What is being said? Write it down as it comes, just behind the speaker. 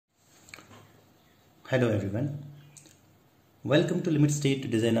Hello everyone, welcome to Limit State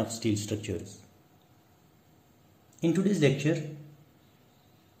Design of Steel Structures. In today's lecture,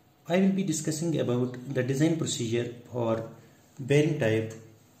 I will be discussing about the design procedure for bearing type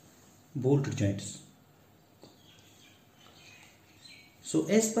bolt joints. So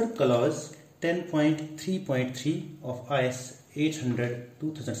as per clause 10.3.3 of IS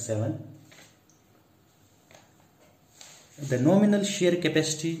 800-2007, the nominal shear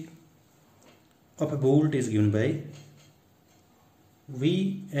capacity of a bolt is given by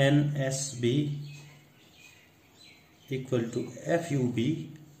VNSB equal to FUB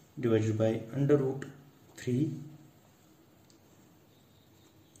divided by under root 3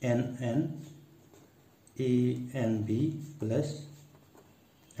 NN ANB plus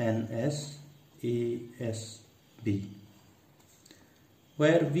NS ASB,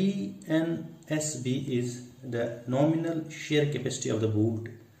 where VNSB is the nominal shear capacity of the bolt.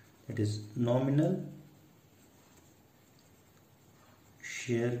 It is nominal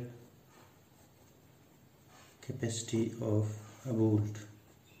shear capacity of a bolt,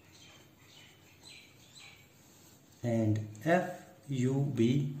 and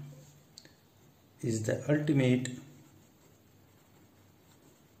FUB is the ultimate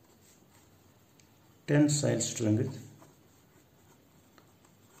tensile strength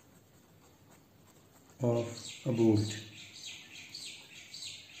of a bolt,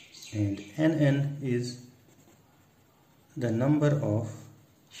 and NN is the number of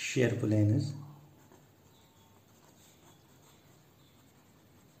shear planes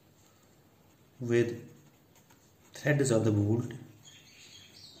with threads of the bolt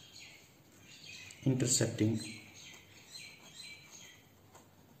intercepting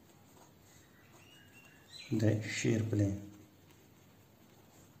the shear plane,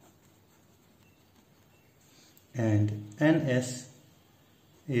 and NS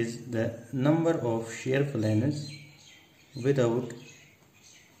is the number of shear planes without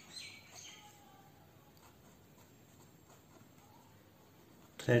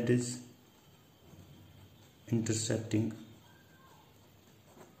threads intercepting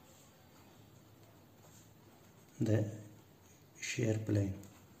the shear plane.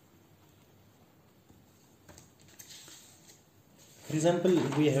 For example,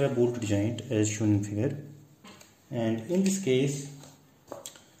 we have a bolt joint as shown in figure, and in this case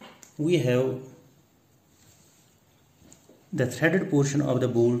we have the threaded portion of the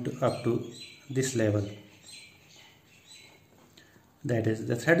bolt up to this level. That is,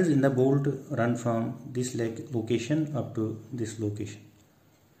 the threads in the bolt run from this location up to this location,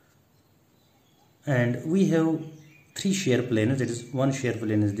 and we have three shear planes. That is, one shear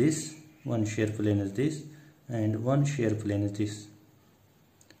plane is this, one shear plane is this, and one shear plane is this.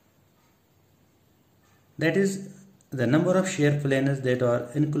 That is, the number of shear planes that are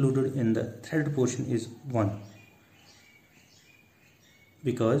included in the threaded portion is 1,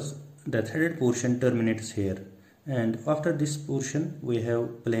 because the threaded portion terminates here, and after this portion we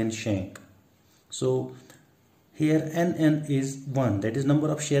have plane shank. So here NN is 1, that is, number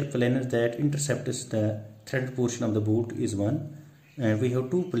of shear planes that intercepts the threaded portion of the bolt is 1, and we have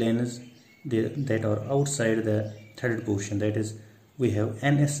two planes that are outside the threaded portion. That is, we have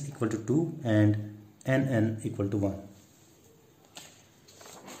NS equal to 2 and NN equal to 1.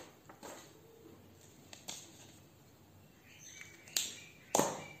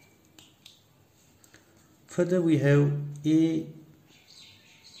 Further, we have ASB,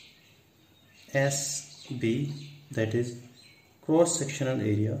 that is cross-sectional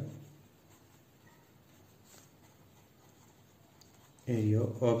area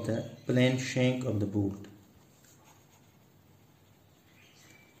of the plane shank of the bolt.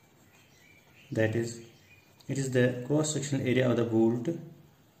 That is, it is the cross-sectional area of the bolt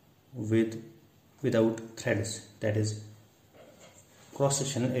without threads. That is,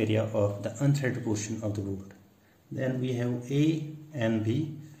 cross-sectional area of the unthreaded portion of the bolt. Then we have A and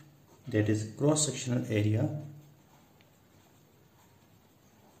B, that is cross-sectional area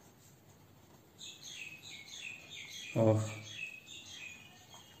of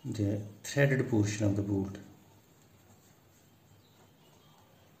the threaded portion of the bolt.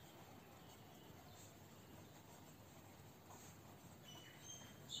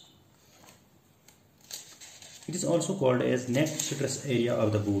 It is also called as net stress area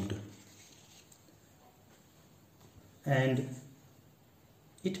of the bolt, and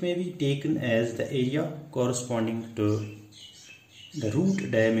it may be taken as the area corresponding to the root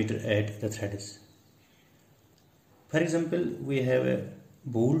diameter at the threads. For example, we have a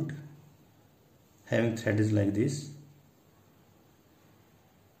bolt having threads like this,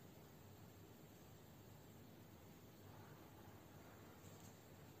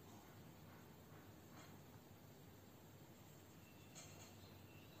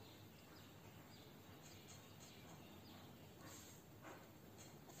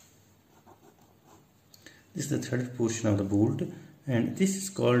 This is the threaded portion of the bolt, and this is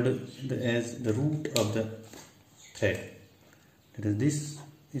called as the root of the thread. That is, this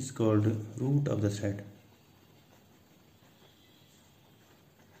is called root of the thread,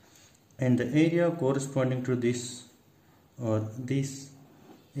 and the area corresponding to this or this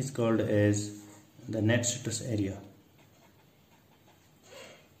is called as the net stress area.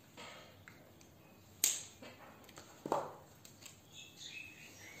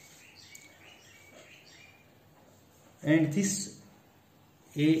 And this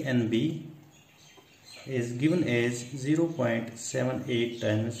A and B is given as 0.78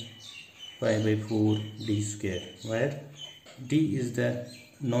 times pi by 4 d square, where d is the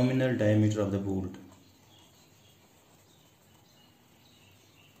nominal diameter of the bolt.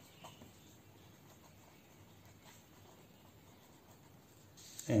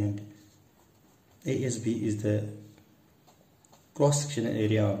 And ASB is the cross-sectional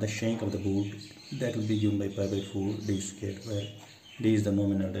area of the shank of the bolt, that will be given by pi by 4 d square, where d is the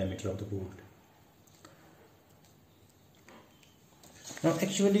nominal diameter of the bolt. Now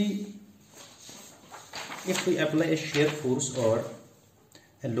actually, if we apply a shear force or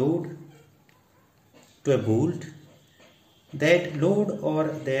a load to a bolt, that load or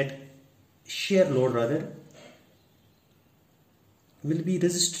that shear load rather will be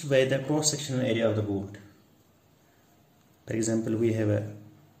resisted by the cross-sectional area of the bolt. For example, we have a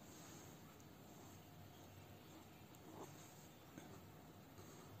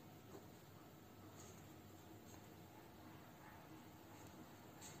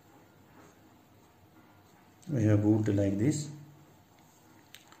bolt like this,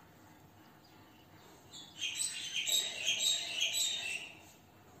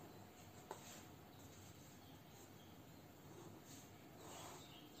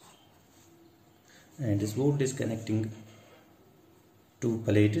 and this bolt is connecting two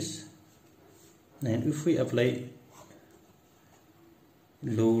plates, and if we apply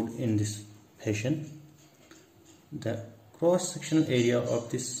load in this fashion, the cross-sectional area of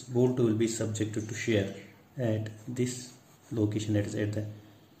this bolt will be subjected to shear at this location, that is at the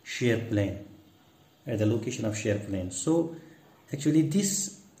shear plane, at the location of shear plane. So actually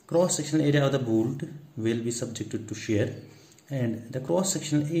this cross-sectional area of the bolt will be subjected to shear, and the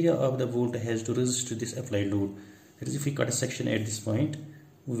cross-sectional area of the bolt has to resist this applied load. That is, if we cut a section at this point,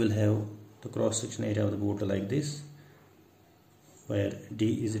 we will have the cross-section area of the bolt like this, where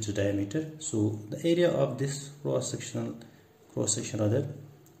d is its diameter. So the area of this cross-section rather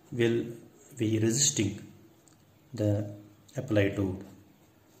will be resisting the applied load.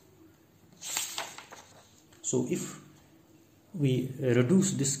 So if we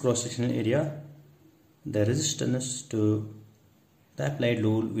reduce this cross-sectional area, the resistance to the applied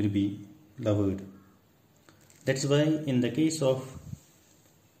load will be lowered. That's why in the case of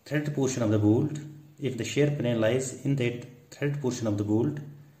threaded portion of the bolt, if the shear plane lies in that threaded portion of the bolt,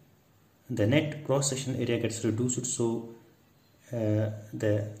 the net cross-section area gets reduced, so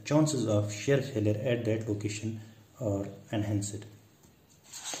the chances of shear failure at that location are enhanced.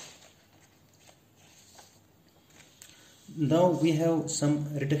 Now we have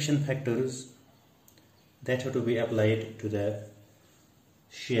some reduction factors that have to be applied to the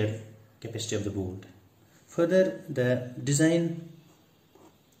shear capacity of the bolt. Further, the design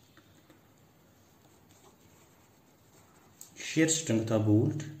shear strength of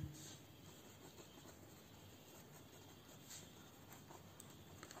bolt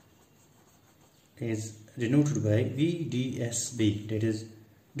is denoted by VDSB, that is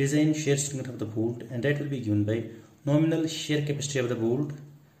design shear strength of the bolt, and that will be given by nominal shear capacity of the bolt,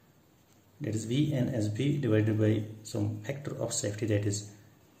 that is VNSB, divided by some factor of safety, that is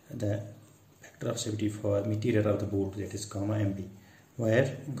the factor of safety for material of the bolt, that is gamma MB,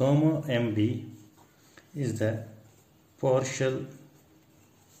 where gamma MB is the partial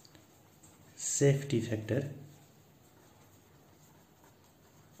safety factor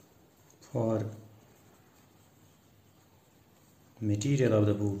for material of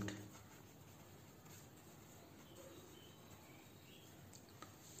the bolt.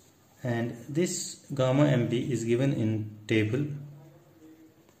 And this gamma MB is given in table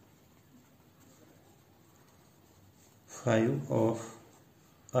 5 of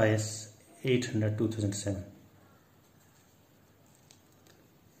IS 800/2007.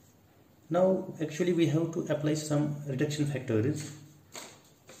 Now actually we have to apply some reduction factors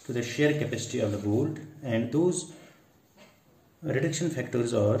to the shear capacity of the bolt, and those reduction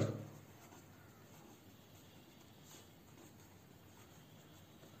factors are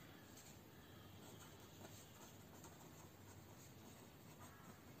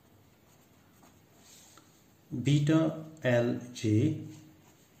beta Lj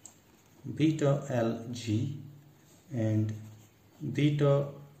beta LG and beta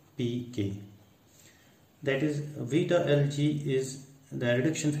PK. That is, beta LG is the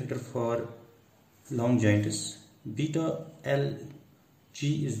reduction factor for long joints, beta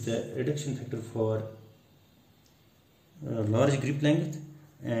LG is the reduction factor for large grip length,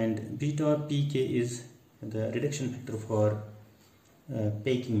 and beta PK is the reduction factor for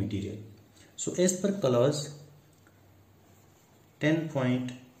packing material. So as per clause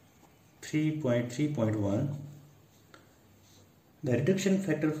 10.3.3.1, the reduction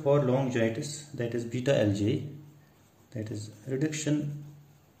factor for long joints, that is beta LJ, that is reduction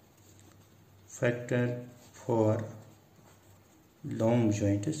factor for long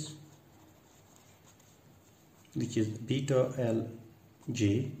joints, which is beta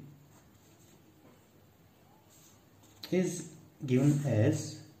LJ, is given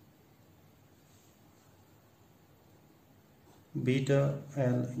as beta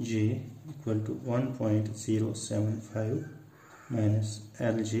LJ equal to 1.075 minus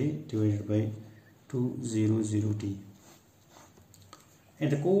LJ divided by 200T. And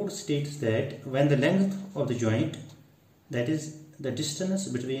the code states that when the length of the joint, that is the distance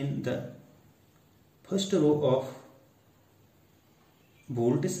between the first row of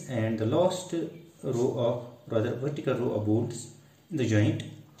bolts and the last row of, rather vertical row of bolts in the joint,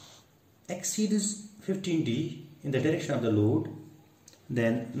 exceeds 15D in the direction of the load,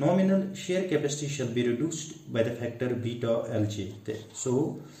 then nominal shear capacity shall be reduced by the factor beta LJ.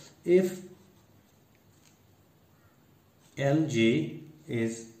 So if LJ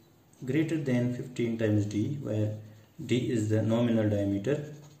is greater than 15 times D, where D is the nominal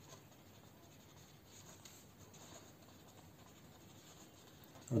diameter,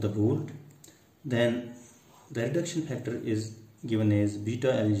 of the bolt, then the reduction factor is given as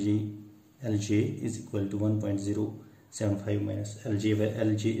beta LJ is equal to 1.075 minus LJ, where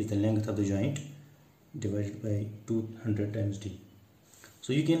LJ is the length of the joint, divided by 200 times D.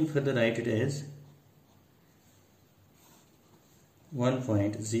 So you can further write it as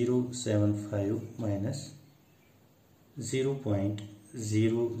 1.075 minus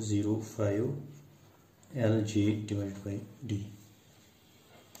 0.005 LJ divided by D.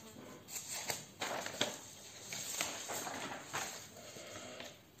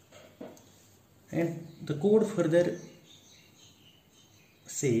 And the code further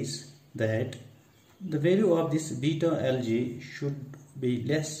says that the value of this beta LJ should be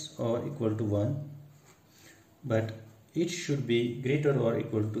less or equal to 1, but it should be greater or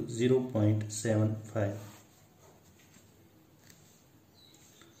equal to 0.75.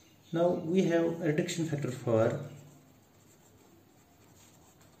 Now we have a reduction factor for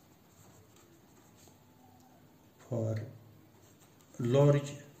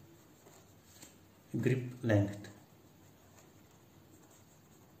large grip length.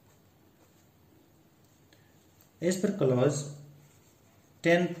 As per clause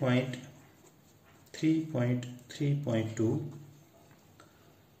 10.3.3.2,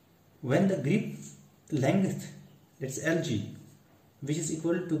 when the grip length, that's LG, which is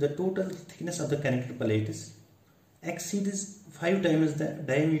equal to the total thickness of the connected plates, exceeds 5 times the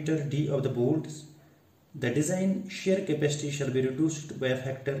diameter D of the bolts, the design shear capacity shall be reduced by a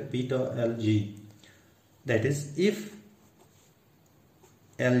factor beta LG. That is, if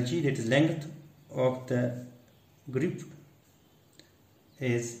LG, that is length of the grip,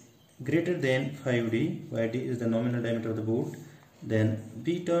 is greater than 5D, where D is the nominal diameter of the bolt, then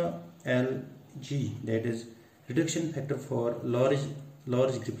beta LG, that is reduction factor for large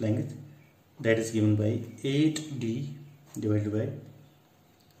grip length, that is given by 8D divided by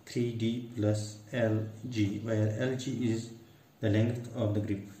 3D plus LG, where LG is the length of the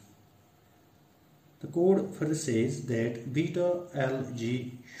grip. The code further says that beta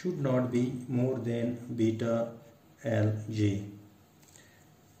LG should not be more than beta LJ.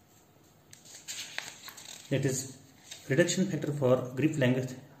 That is, reduction factor for grip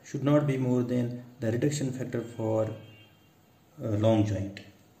length should not be more than the reduction factor for long joint.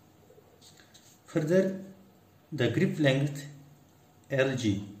 Further, the grip length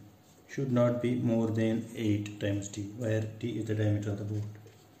LG should not be more than 8 times D, where D is the diameter of the bolt.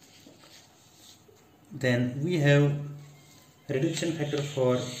 Then we have reduction factor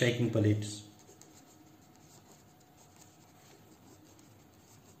for packing plates.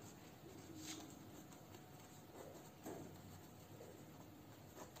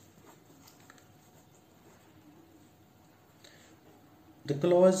 The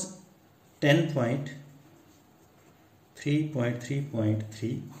clause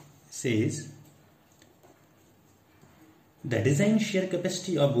 10.3.3.3 says the design shear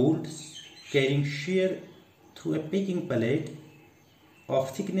capacity of bolts carrying shear through a packing plate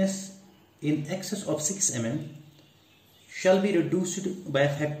of thickness in excess of 6 mm shall be reduced by a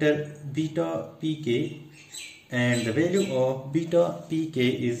factor beta pk, and the value of beta pk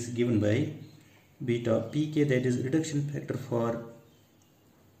is given by beta pk, that is reduction factor for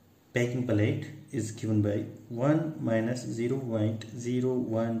packing plate, is given by 1 minus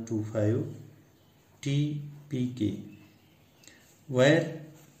 0.0125 tpk, where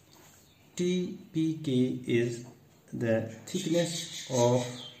tpk is the thickness of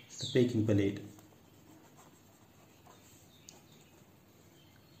the packing plate.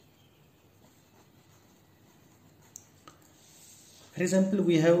 For example,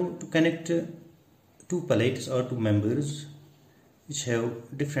 we have to connect two plates or two members which have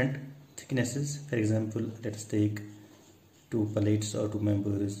different thicknesses. For example, let us take two plates or two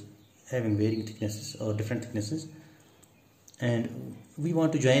members having varying thicknesses or different thicknesses, and we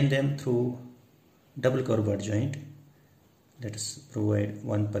want to join them through double cover butt joint. Let us provide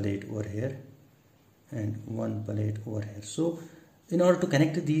one plate over here and one plate over here. So in order to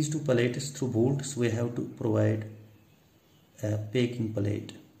connect these two plates through bolts, we have to provide a packing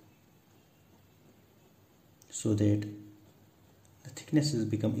plate so that the thicknesses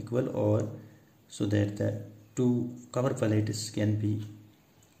become equal, or so that the two cover plates can be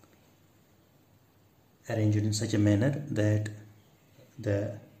arranged in such a manner that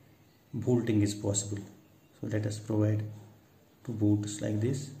the bolting is possible. So let us provide two bolts like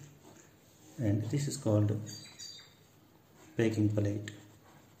this, and this is called packing plate.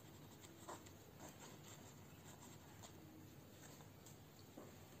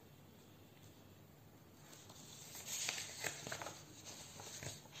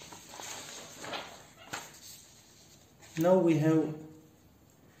 Now we have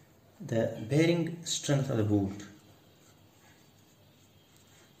the bearing strength of the bolt.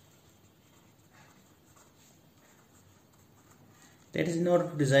 That is, in order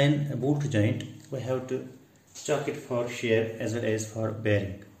to design a bolt joint, we have to chalk it for shear as well as for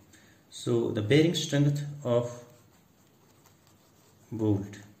bearing. So the bearing strength of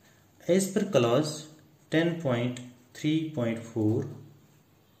bolt, as per clause 10.3.4,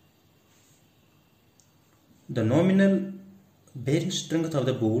 the nominal bearing strength of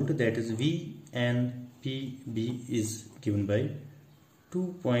the bolt, that is VNPB, is given by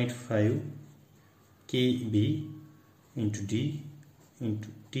 2.5 kb into D into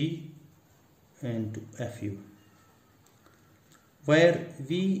T into Fu, where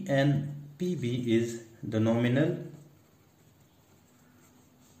VNPB is the nominal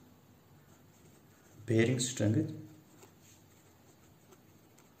bearing strength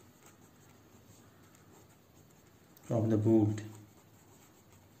of the bolt,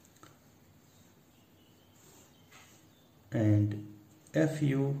 and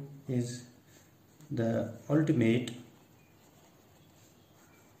Fu is the ultimate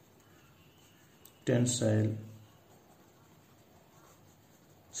tensile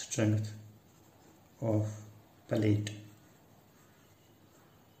strength of plate,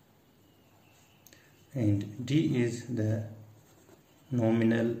 and D is the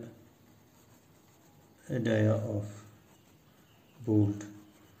nominal dia of bolt,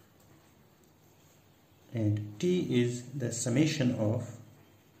 and T is the summation of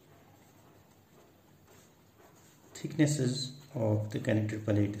thicknesses of the connected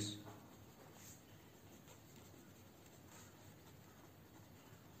plates.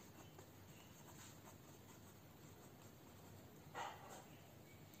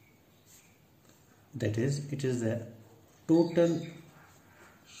 That is, it is the total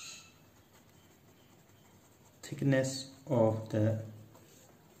thickness of the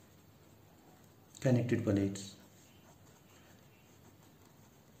connected plates,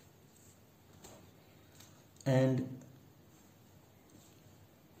 and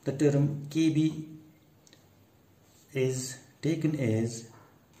the term KB is taken as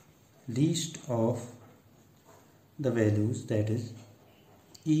least of the values, that is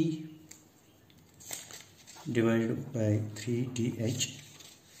E divided by 3dh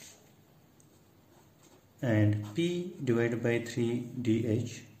and P divided by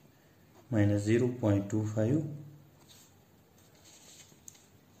 3dh minus 0.25,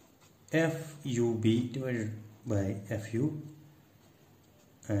 FUB divided by FU,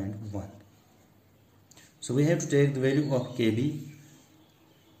 and 1. So we have to take the value of KB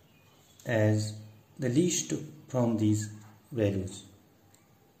as the least from these values,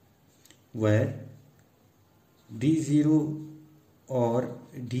 where D0 or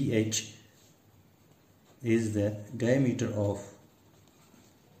DH is the diameter of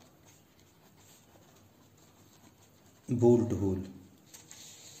bolt hole,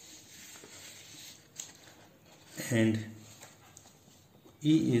 and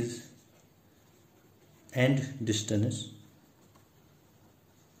E is end distance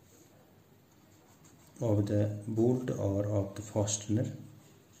of the bolt or of the fastener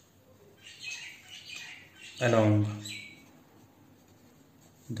along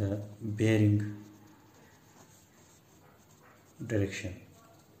the bearing direction,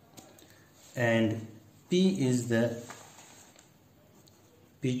 and P is the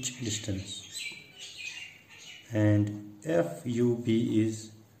pitch distance, and FUB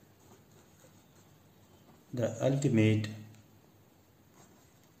is the ultimate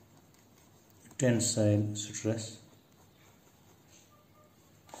tensile stress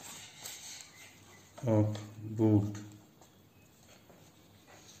of bolt.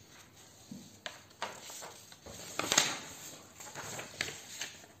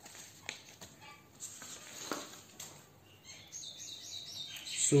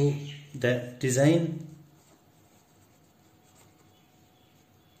 So the design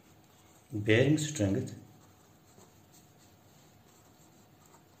bearing strength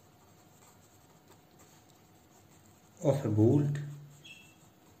of a bolt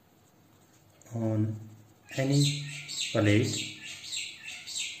on any pallet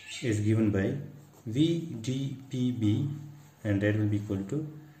is given by VDPB, and that will be equal to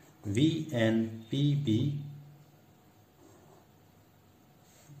VNPB,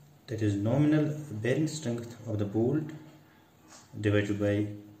 that is nominal bearing strength of the bolt divided by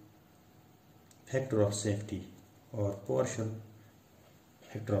factor of safety or partial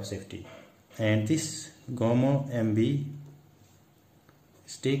factor of safety, and this gamma MB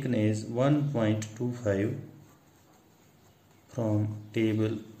is taken as 1.25 from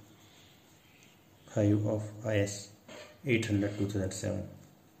table 5 of IS 800/2007.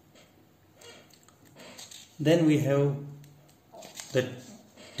 Then we have the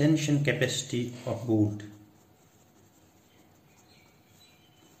tension capacity of bolt.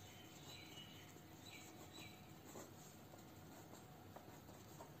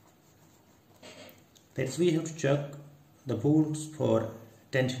 That is, we have to check the bolts for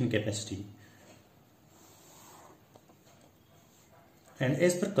tension capacity, and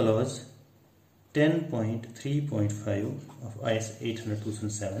as per clause 10.3.5 of IS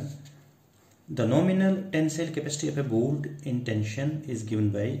 800/2007, the nominal tensile capacity of a bolt in tension is given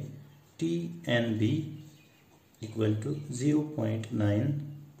by TNB equal to 0.9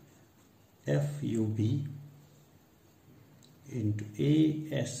 FUB into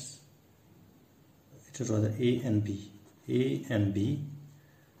AS, it is rather ANB,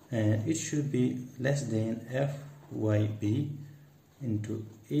 and it should be less than FYB into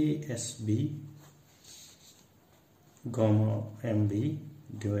ASB gamma MB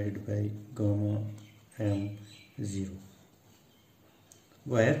divided by gamma M0,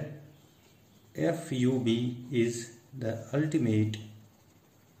 where FUB is the ultimate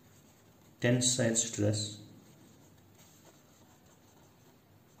tensile stress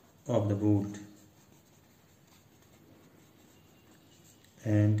of the bolt,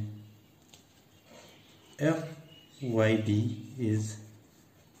 and FYB is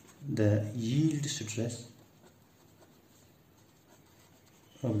the yield stress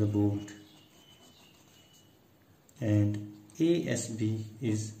of the bolt, and ASB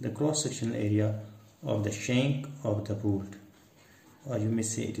is the cross-sectional area of the shank of the bolt, or you may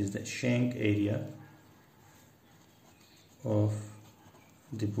say it is the shank area of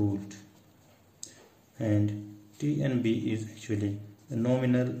the bolt, and TNB is actually the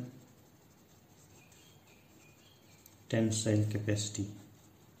nominal tensile capacity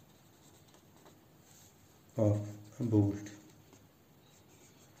of a bolt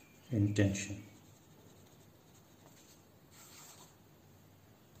in tension.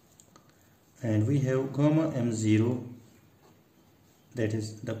 And we have gamma M0, that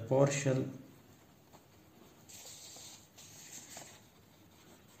is the partial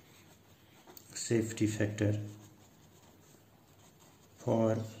safety factor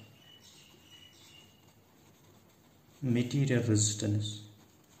for material resistance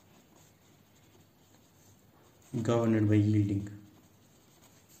governed by yielding.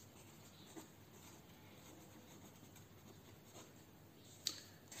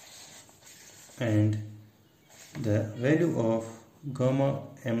 And the value of gamma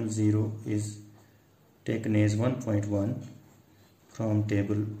M0 is taken as 1.1 from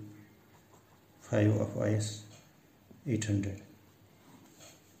table 5 of IS 800,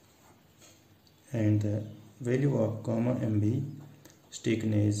 and the value of gamma MB is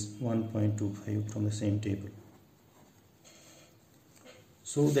taken as 1.25 from the same table.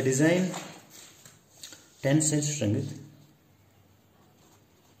 So the design tensile strength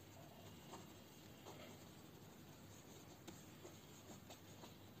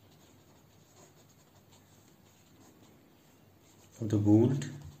of the bolt,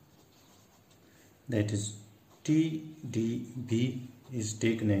 that is TDB, is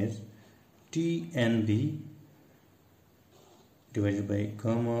taken as TNB divided by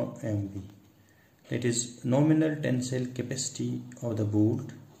gamma MB, that is nominal tensile capacity of the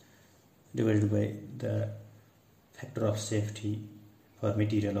bolt divided by the factor of safety for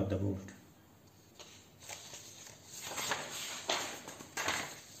material of the bolt.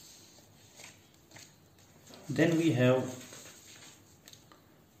 Then we have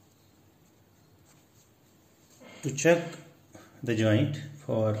to check the joint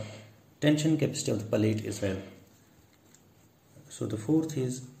for tension capacity of the plate as well. So the fourth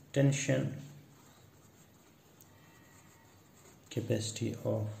is tension capacity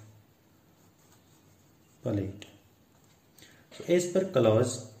of plate. So as per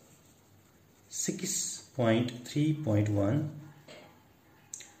clause 6.3.1,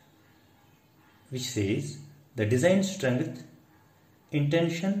 which says the design strength in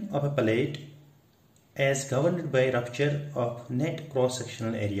tension of a plate as governed by rupture of net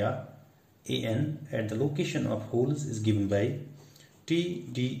cross-sectional area AN at the location of holes is given by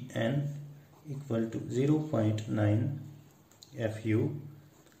TDN equal to 0.9 FU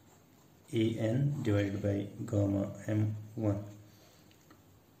AN divided by gamma M1.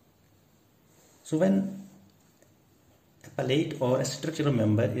 So when a plate or a structural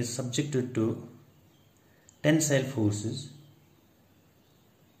member is subjected to tensile forces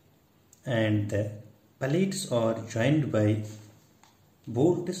and the plates are joined by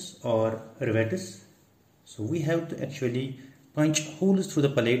bolts or rivets, so we have to actually punch holes through the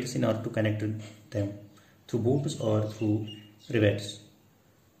plates in order to connect them through bolts or through rivets.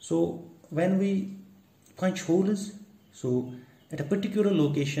 So when we punch holes, so at a particular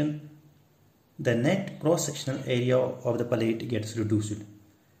location the net cross-sectional area of the plate gets reduced.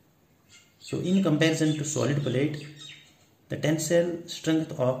 So in comparison to solid plate, the tensile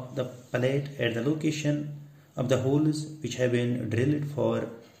strength of the plate at the location of the holes which have been drilled for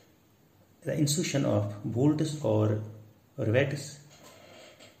the insertion of bolts or rivets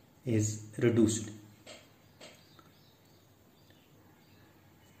is reduced.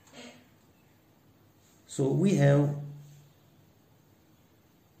 So we have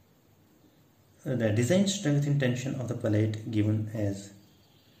the design strength in tension of the plate given as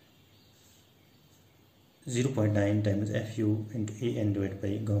 0.9 times FU into AN divided by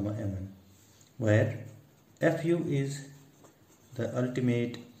gamma M1, where FU is the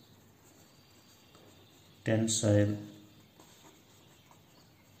ultimate tensile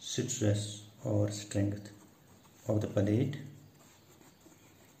stress or strength of the plate,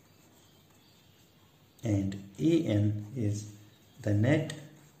 and AN is the net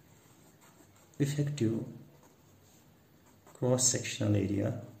effective cross-sectional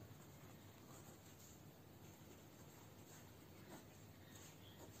area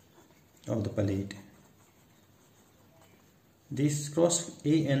of the plate. This cross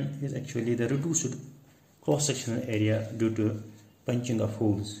AN is actually the reduced cross-sectional area due to punching of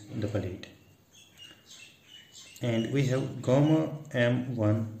holes in the plate. And we have gamma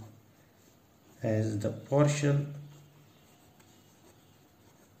M1 as the partial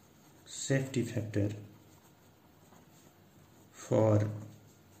safety factor for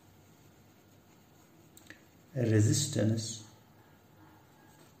a resistance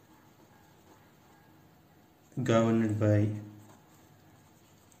governed by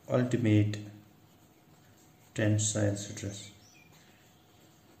ultimate tensile stress.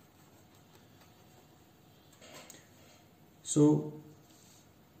 So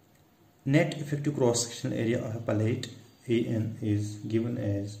net effective cross-sectional area of a plate AN is given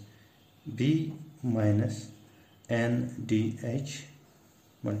as B minus NDH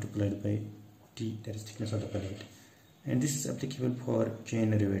multiplied by T, that is thickness of the plate, and this is applicable for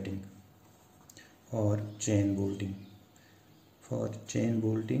chain riveting or chain bolting. For chain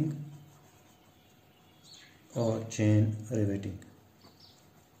bolting or chain riveting,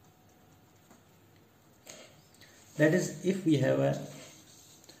 that is, if we have a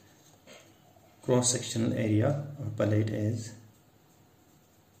cross-sectional area of a plate as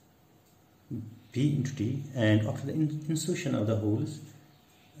B into T, and after the insertion of the holes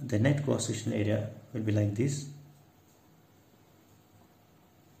the net cross-sectional area will be like this.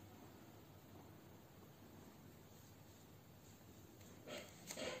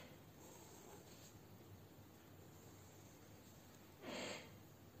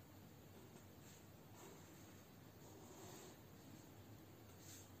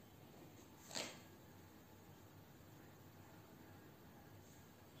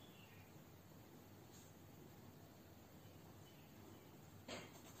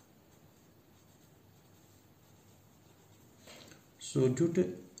 So due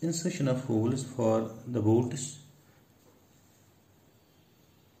to insertion of holes for the bolts,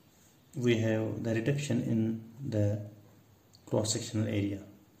 we have the reduction in the cross-sectional area.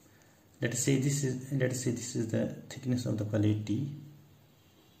 Let us say this is the thickness of the pallet T,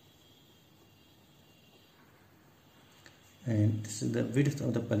 and this is the width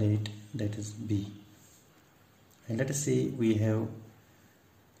of the pallet, that is B. And let us say we have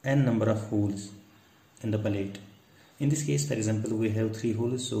n number of holes in the pallet. In this case, for example, we have 3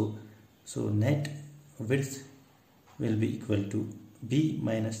 holes, so net width will be equal to B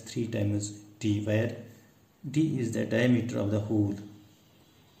minus 3 times D, where D is the diameter of the hole.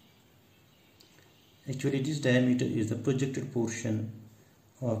 Actually, this diameter is the projected portion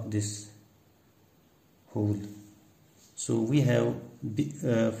of this hole. So we have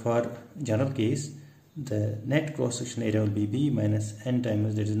for general case, the net cross section area will be B minus n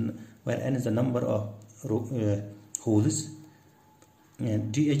times, that is where n is the number of holes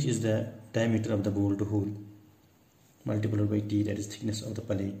and dh is the diameter of the bolt hole, multiplied by t, that is thickness of the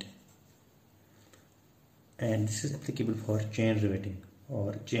pallet. And this is applicable for chain riveting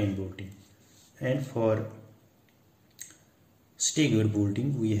or chain bolting. And for staggered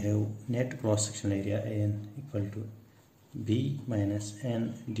bolting, we have net cross sectional area AN equal to B minus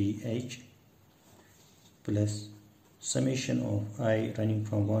n dh plus summation of I running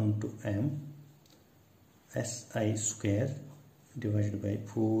from 1 to m Si square divided by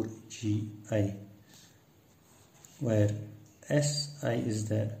 4gi, where Si is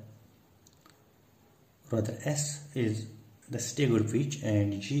the, rather S is the staggered pitch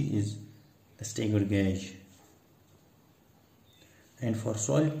and G is the staggered gauge. And for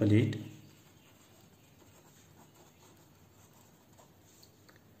solid pallet,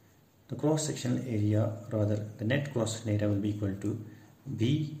 the cross sectional area, rather the net cross sectional area will be equal to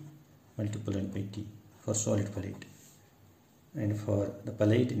B multiplied by T for solid pallet. And for the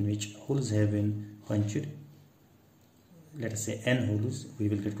pallet in which holes have been punctured, let us say n holes, we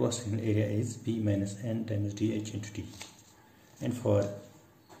will get cross sectional area is B minus n times dh into T. And for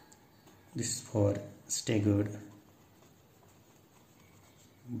this is for staggered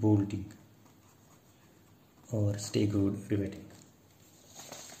bolting or staggered riveting.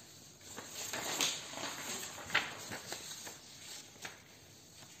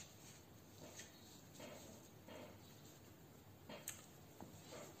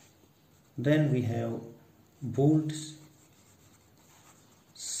 Then we have bolts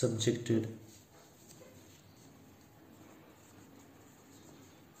subjected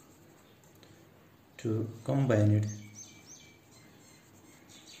to combined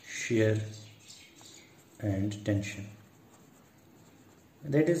shear and tension.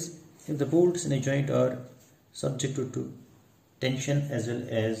 That is, if the bolts in a joint are subjected to tension as well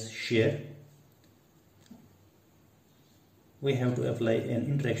as shear, we have to apply an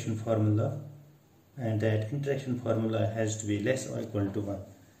interaction formula, and that interaction formula has to be less or equal to 1.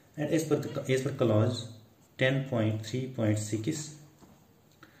 And as per clause 10.3.6,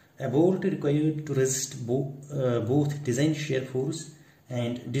 a bolt required to resist both design shear force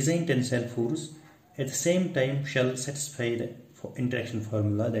and design tensile force at the same time shall satisfy the interaction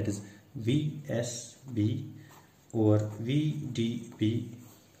formula, that is VSB over VDB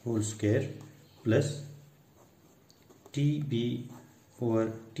whole square plus TB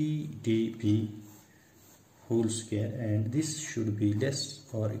over TDB whole square, and this should be less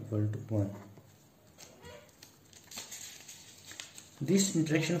or equal to 1. This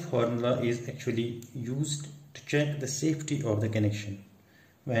interaction formula is actually used to check the safety of the connection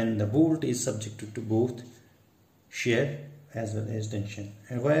when the bolt is subjected to both shear as well as tension,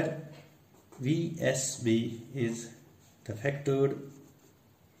 and where VSB is the factored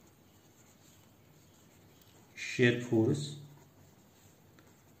shear force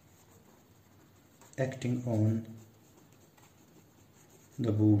acting on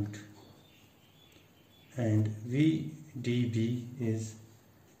the bolt, and VDB is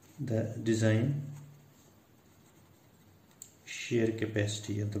the design shear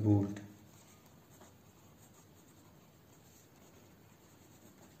capacity of the bolt.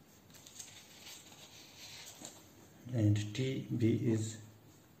 And TB is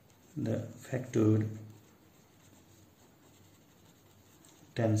the factored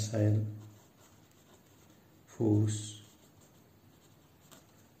tensile force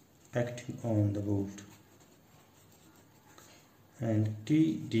acting on the bolt, and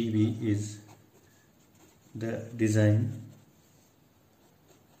TDB is the design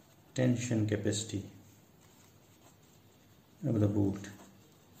tension capacity of the bolt.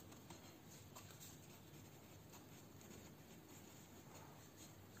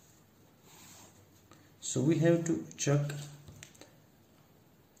 So we have to check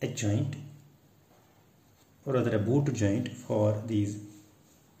a joint, or rather a bolt joint, for these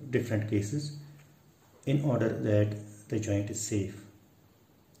different cases in order that the joint is safe.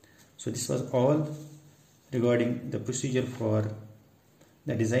 So this was all regarding the procedure for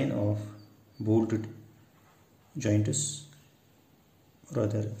the design of bolted joints,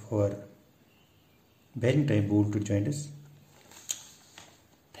 rather for bearing type bolted joints.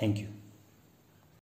 Thank you.